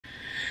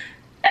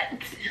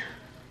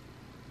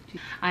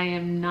I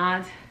am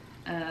not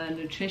a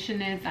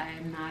nutritionist. I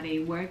am not a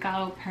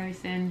workout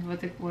person.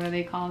 What are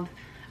they called?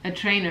 A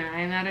trainer.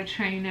 I am not a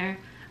trainer.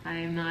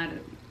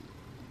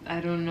 I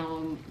don't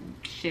know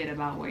shit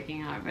about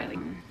working out really.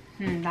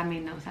 That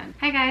made no sense.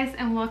 Hi guys,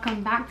 and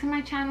welcome back to my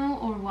channel,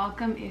 or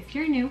welcome if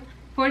you're new.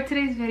 For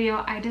today's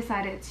video, I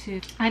decided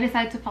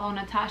to follow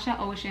Natacha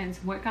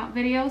Ocean's workout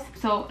videos.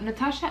 So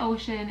Natacha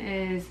Ocean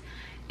is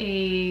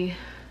a,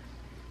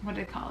 what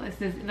do they call this?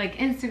 This like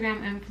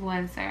Instagram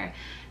influencer,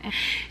 and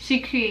she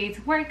creates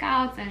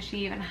workouts, and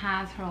she even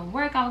has her own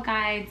workout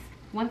guides.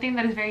 One thing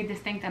that is very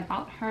distinct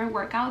about her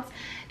workouts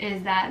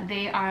is that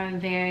they are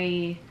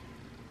very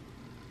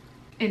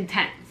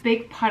intense.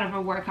 Big part of her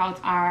workouts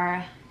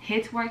are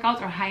HIIT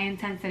workouts, or high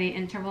intensity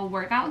interval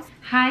workouts.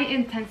 High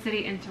intensity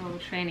interval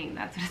training,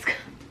 that's what it's called.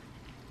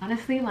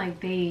 Honestly, like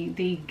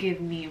they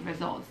give me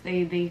results.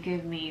 They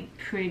give me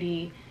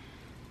pretty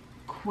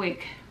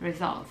quick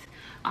results.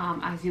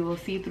 As you will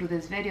see through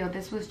this video,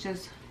 this was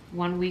just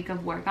 1 week of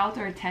workouts,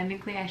 or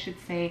technically I should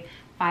say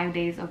 5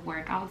 days of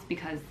workouts,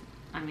 because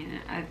I mean,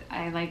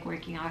 I like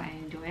working out, I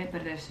enjoy it,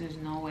 but there's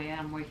no way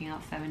I'm working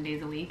out 7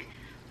 days a week.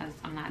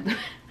 I'm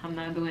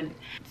not doing it.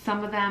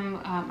 Some of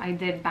them I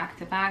did back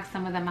to back.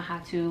 Some of them I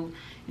had to,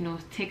 you know,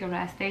 take a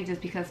rest day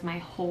just because my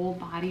whole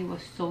body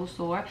was so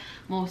sore.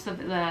 Most of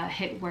the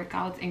HIIT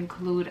workouts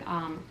include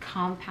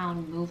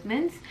compound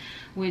movements,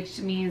 which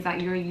means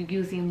that you're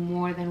using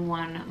more than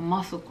one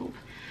muscle group.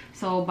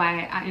 So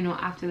by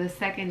after the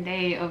second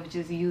day of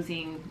just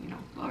using,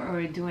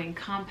 or doing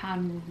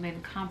compound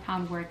movement,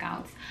 compound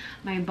workouts,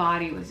 my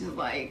body was just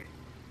like,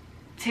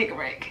 take a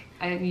break.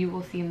 You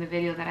will see in the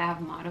video that I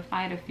have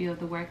modified a few of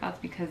the workouts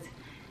because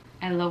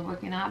I love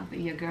working out, but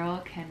your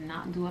girl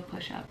cannot do a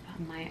push-up.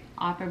 My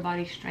upper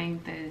body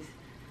strength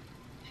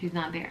she's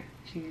not there.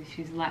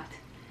 She's left.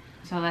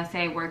 So let's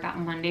say I worked out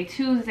Monday,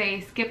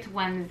 Tuesday, skipped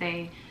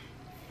Wednesday,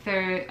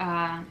 Thursday,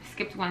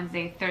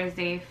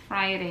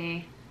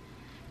 Friday,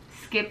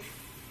 skipped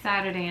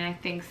Saturday, and I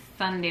think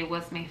Sunday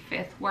was my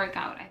 5th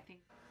workout, I think.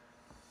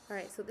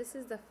 Alright, so this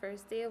is the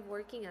first day of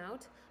working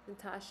out.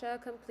 Natacha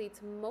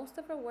completes most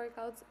of her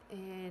workouts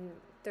in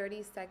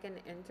 30-second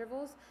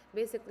intervals.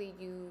 Basically,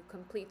 you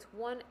complete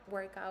one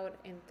workout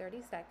in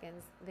 30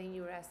 seconds, then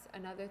you rest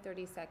another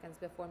 30 seconds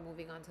before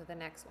moving on to the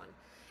next one.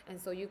 And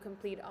so you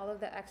complete all of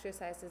the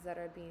exercises that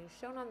are being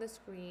shown on the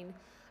screen,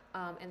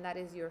 and that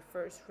is your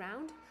first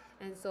round.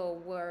 And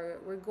so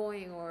we're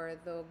going, or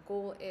the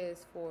goal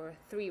is for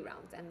 3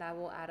 rounds, and that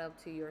will add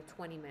up to your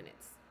 20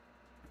 minutes.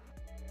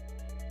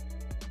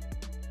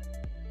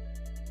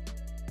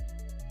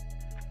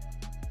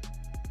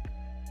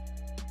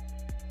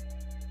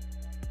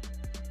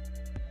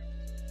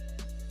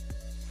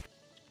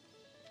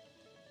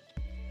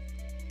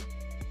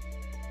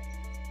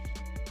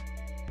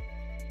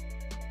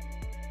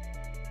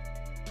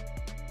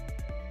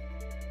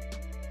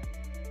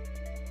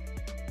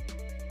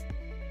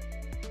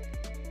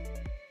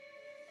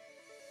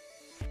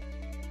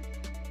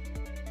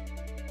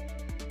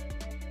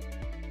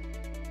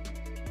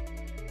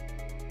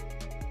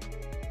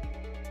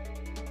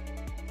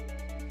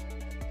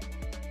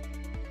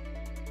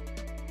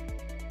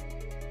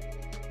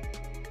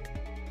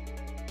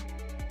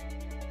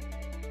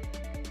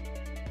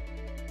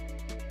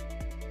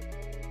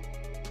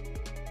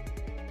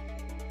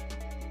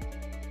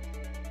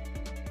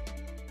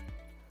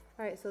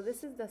 Alright, so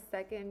this is the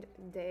second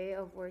day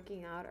of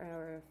working out,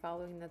 or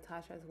following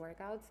Natacha's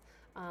workouts.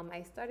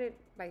 I started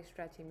by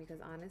stretching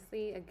because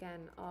honestly,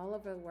 again, all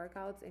of her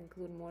workouts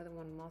include more than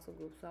one muscle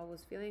group, so I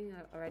was feeling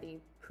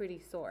already pretty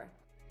sore.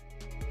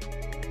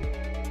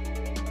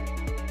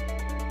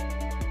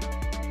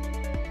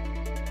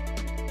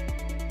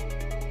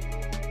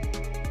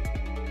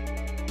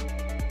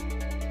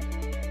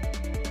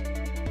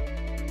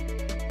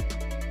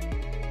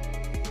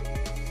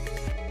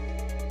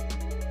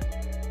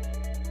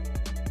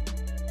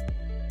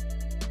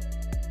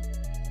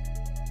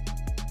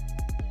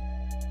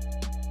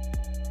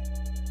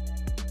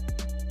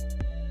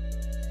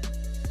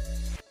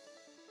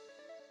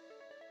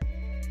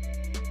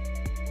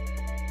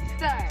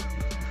 Start.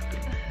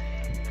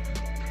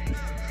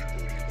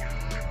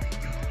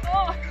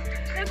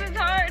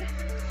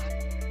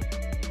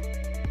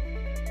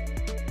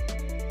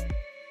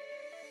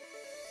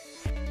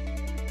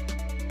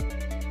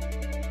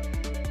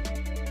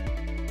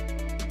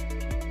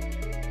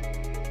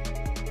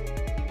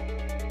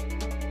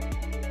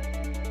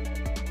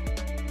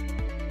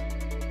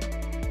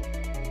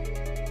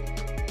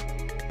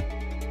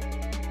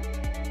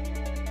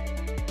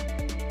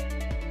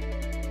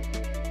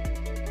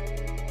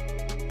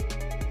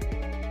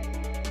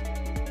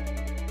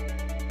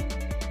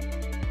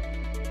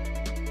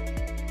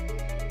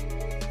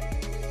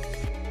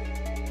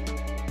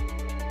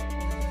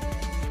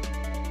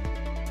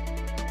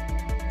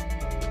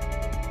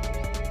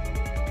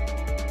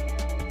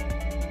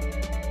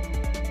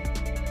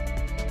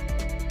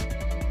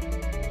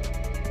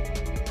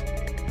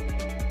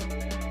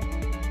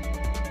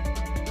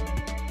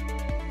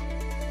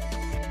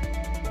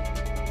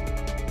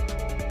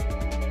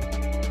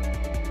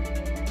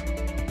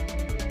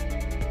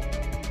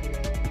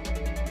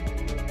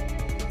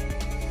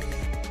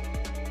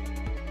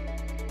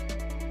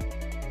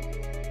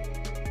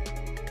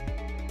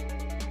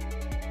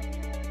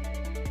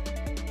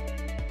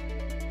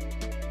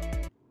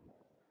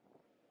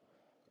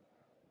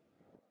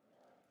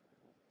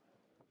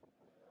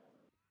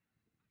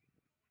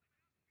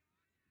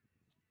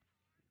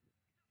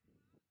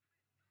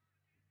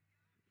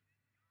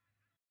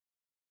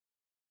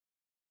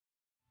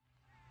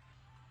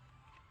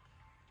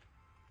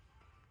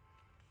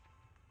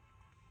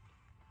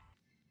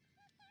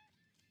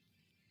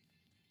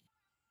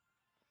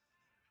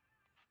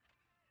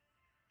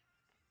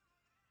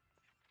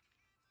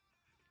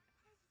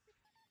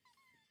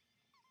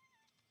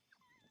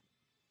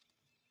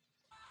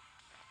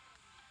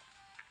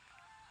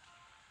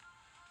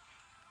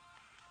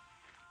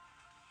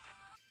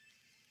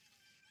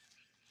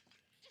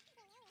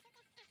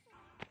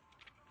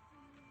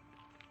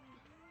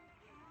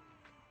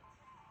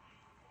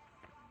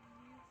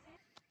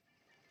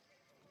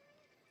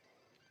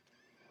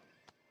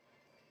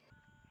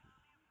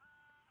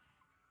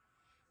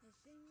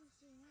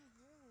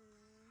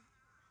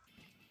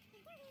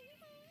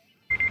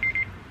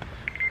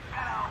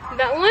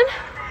 That one,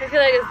 I feel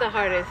like it's the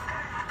hardest.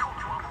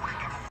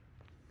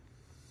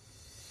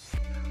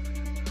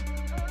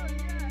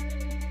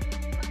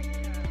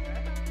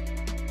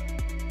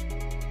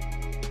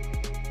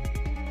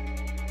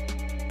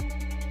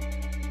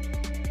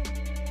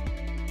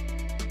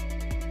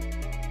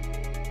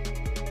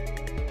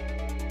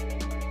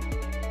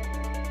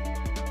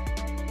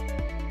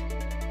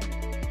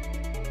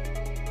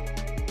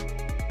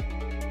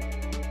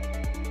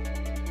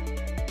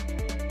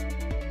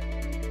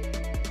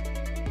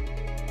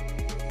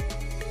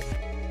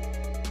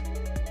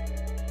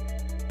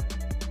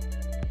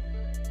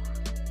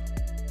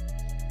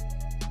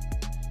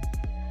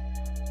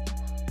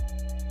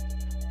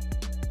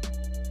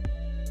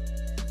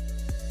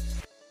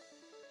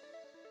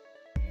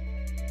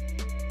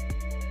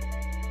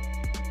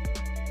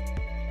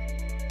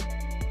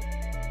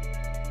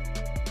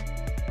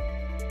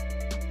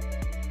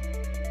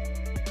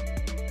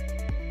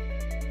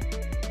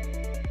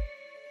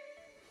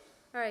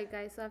 Alright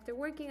guys, so after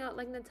working out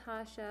like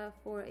Natasha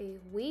for a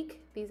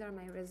week, these are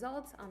my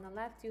results. On the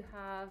left you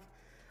have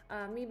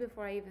me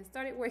before I even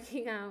started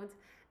working out,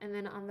 and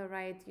then on the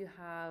right you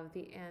have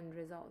the end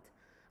result.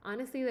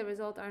 Honestly, the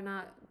results are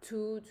not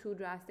too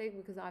drastic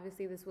because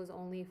obviously this was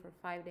only for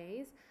 5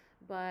 days,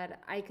 but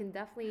I can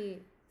definitely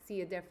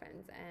see a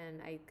difference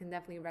and I can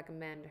definitely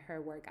recommend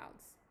her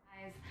workouts.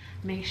 Guys,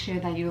 make sure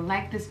that you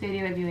like this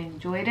video. If you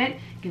enjoyed it,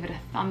 give it a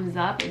thumbs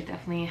up. It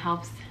definitely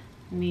helps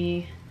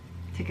me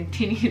to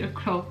continue to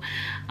grow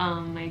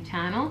my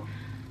channel.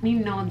 Let me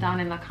know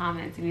down in the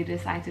comments if you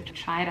decide to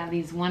try it at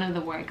least one of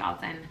the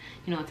workouts, and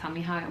tell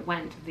me how it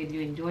went. Did you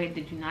enjoy it?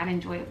 Did you not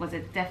enjoy it? Was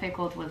it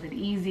difficult? Was it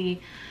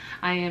easy?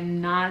 I am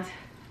not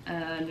a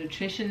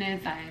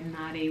nutritionist. I am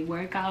not a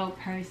workout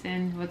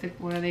person.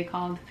 What are they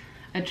called?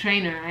 A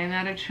trainer. I am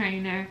not a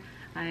trainer.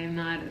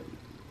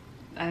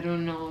 I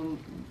don't know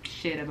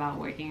shit about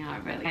working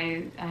out,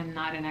 really. I'm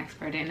not an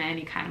expert in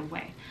any kind of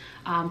way.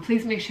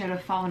 Please make sure to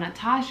follow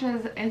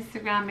Natasha's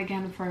Instagram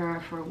again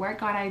for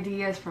workout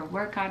ideas, for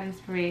workout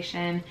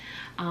inspiration,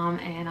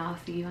 and I'll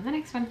see you on the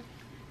next one.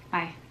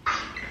 Bye.